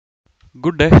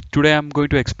Good day. Today I'm going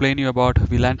to explain you about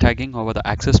VLAN tagging over the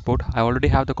access port. I already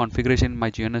have the configuration in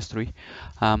my GNS3.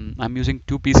 I'm using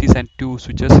two PCs and two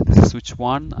switches. This is switch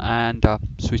 1 and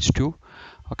switch 2.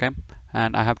 Okay,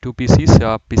 and I have two PCs,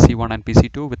 PC1 and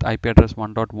PC2 with IP address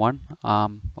 1.1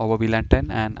 over VLAN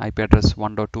 10 and IP address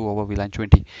 1.2 over VLAN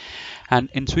 20. And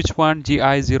in switch 1, GI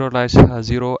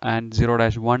 0-0 and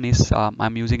 0-1 is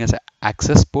I'm using as an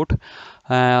access port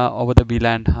over the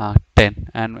VLAN 10,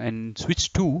 and in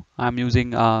switch 2 I'm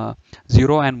using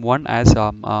 0 and 1 as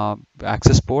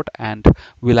access port and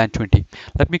VLAN 20.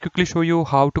 Let me quickly show you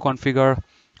how to configure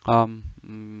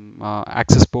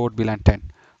access port VLAN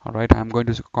 10. All right, I'm going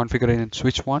to configure it in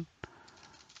switch 1,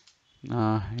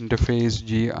 interface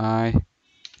GI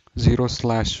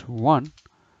 0/1.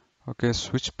 Okay,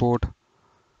 switch port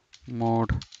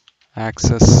mode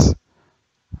access,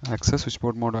 switch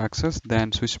port mode access,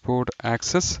 then switch port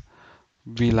access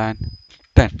VLAN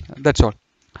 10. That's all.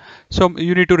 So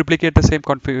you need to replicate the same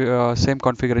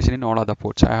configuration in all other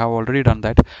ports. I have already done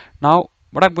that. Now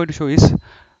what I'm going to show is,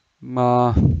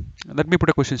 uh, let me put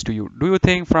a questions to you. Do you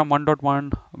think from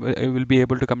 1.1 it will be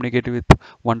able to communicate with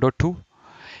 1.2?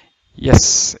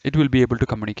 Yes, it will be able to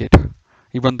communicate,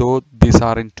 even though these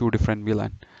are in two different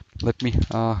VLAN. Let me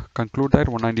conclude that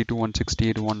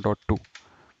 192.168.1.2.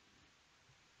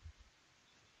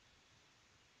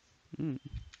 Hmm,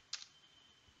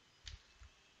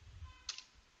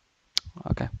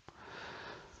 okay.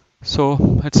 So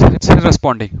it's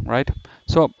responding, right?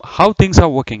 So how things are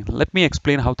working, let me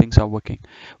explain how things are working.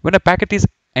 When a packet is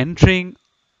entering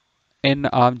in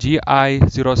GI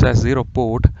 0/0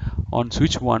 port on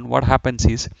switch 1, what happens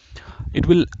is it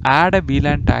will add a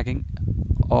VLAN tagging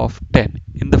of 10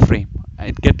 in the frame.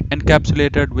 It get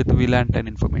encapsulated with VLAN 10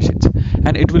 informations,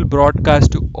 and it will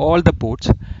broadcast to all the ports.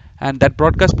 And that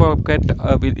broadcast packet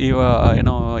even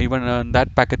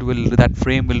that packet will, that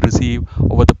frame will receive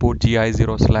over the port GI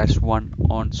 0/1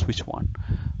 on switch 1.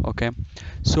 Okay,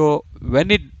 so when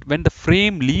the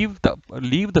frame leave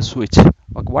the switch,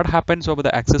 what happens over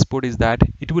the access port is that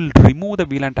it will remove the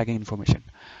VLAN tagging information.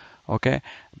 Okay,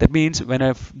 that means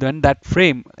when that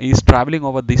frame is traveling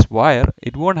over this wire,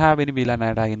 it won't have any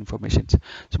VLAN tag information.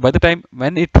 So by the time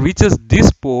when it reaches this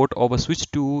port over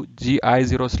switch to GI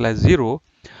 0/0,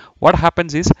 what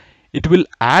happens is it will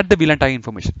add the VLAN tag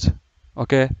informations.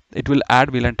 Okay, it will add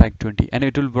VLAN tag 20 and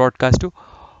it will broadcast to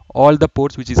all the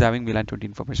ports which is having VLAN 20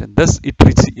 information. Thus it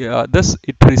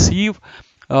receive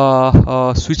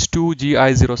switch to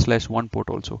GI 0/1 port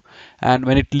also, and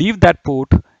when it leave that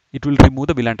port, it will remove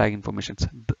the VLAN tag informations.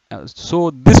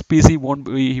 So this PC won't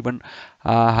be even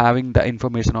having the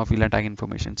information of VLAN tag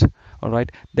informations. All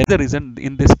right, that's the reason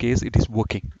in this case it is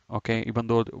working. Okay, even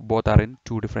though both are in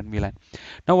two different VLAN.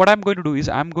 Now what I'm going to do is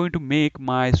I'm going to make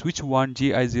my switch 1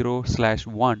 GI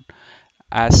 0/1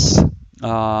 as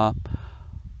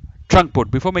trunk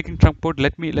port. Before making trunk port,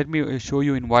 let me show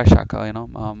you in Wireshark,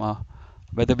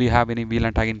 whether we have any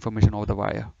VLAN tag information over the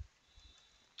wire.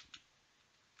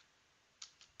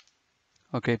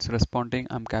 Okay, it's responding.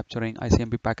 I'm capturing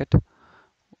ICMP packet.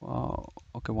 Uh,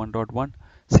 okay, 1.1.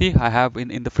 See, I have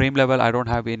in the frame level, I don't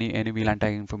have any VLAN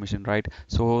tag information, right?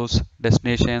 Source,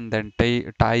 destination, then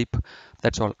type.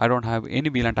 That's all. I don't have any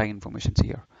VLAN tag information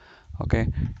here. Okay.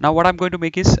 Now what I'm going to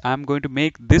make is I'm going to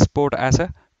make this port as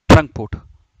a trunk port.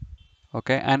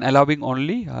 Okay, and allowing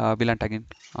only VLAN tagging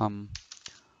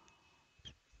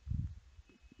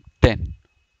 10.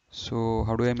 So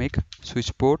how do I make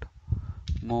switch port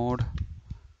mode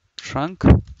trunk?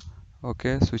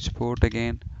 Okay, switch port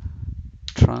again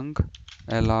trunk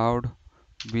allowed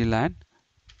VLAN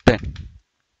 10.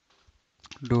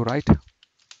 Do right.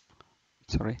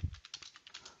 Sorry.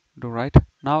 Do right.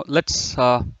 Now let's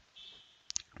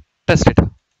test it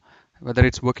whether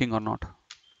it's working or not.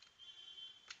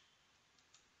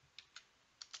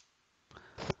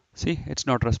 See, it's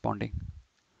not responding,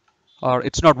 or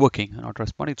it's not working. Not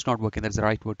responding. It's not working. That's the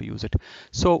right word to use it.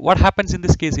 So what happens in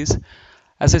this case is,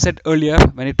 as I said earlier,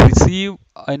 when it receive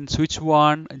in switch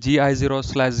 1 GI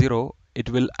 0/0, it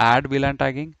will add VLAN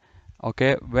tagging.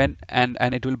 Okay, when and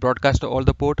it will broadcast to all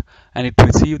the port, and it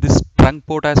receive this trunk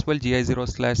port as well. GI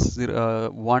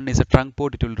 0/1 is a trunk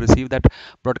port. It will receive that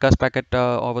broadcast packet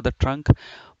over the trunk.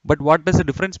 But what does the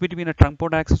difference between a trunk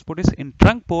port and access port is? In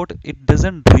trunk port, it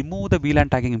doesn't remove the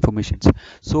VLAN tagging information.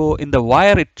 So in the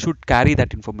wire, it should carry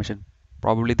that information.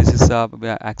 Probably this is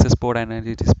access port and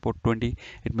it is port 20.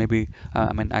 It may be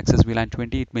access VLAN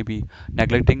 20. It may be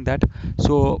neglecting that.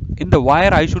 So in the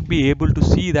wire, I should be able to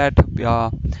see that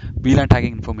VLAN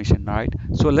tagging information, right?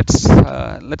 So let's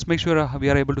make sure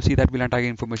we are able to see that VLAN tagging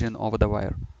information over the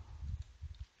wire.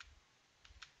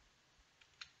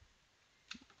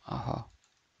 Uh-huh.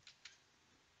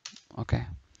 Okay,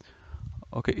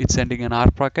 okay, it's sending an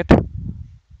R packet,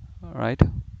 right?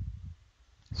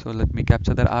 So let me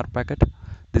capture that R packet.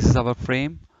 This is our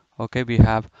frame. Okay, we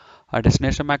have a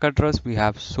destination MAC address, we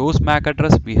have source MAC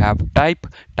address, we have type.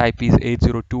 Type is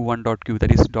 8021.q,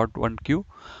 that is .1q.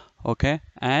 Okay,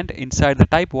 and inside the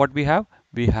type, what we have?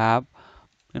 We have,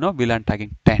 VLAN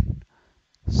tagging 10.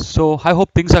 So I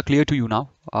hope things are clear to you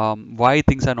now. Why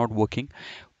things are not working?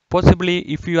 Possibly,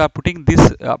 if you are putting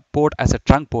this port as a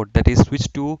trunk port, that is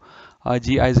switch to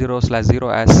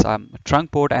GI0/0 as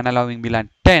trunk port and allowing VLAN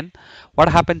 10, what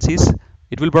happens is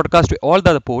it will broadcast to all the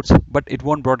other ports, but it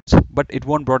won't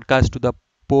broadcast to the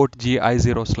port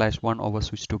GI0/1 over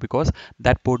switch 2 because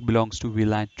that port belongs to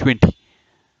VLAN 20.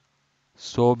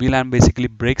 So VLAN basically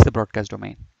breaks the broadcast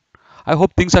domain. I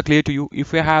hope things are clear to you.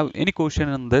 If you have any question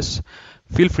on this,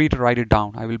 feel free to write it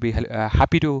down. I will be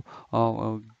happy to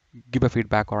give a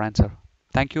feedback or answer.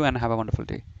 Thank you and have a wonderful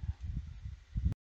day.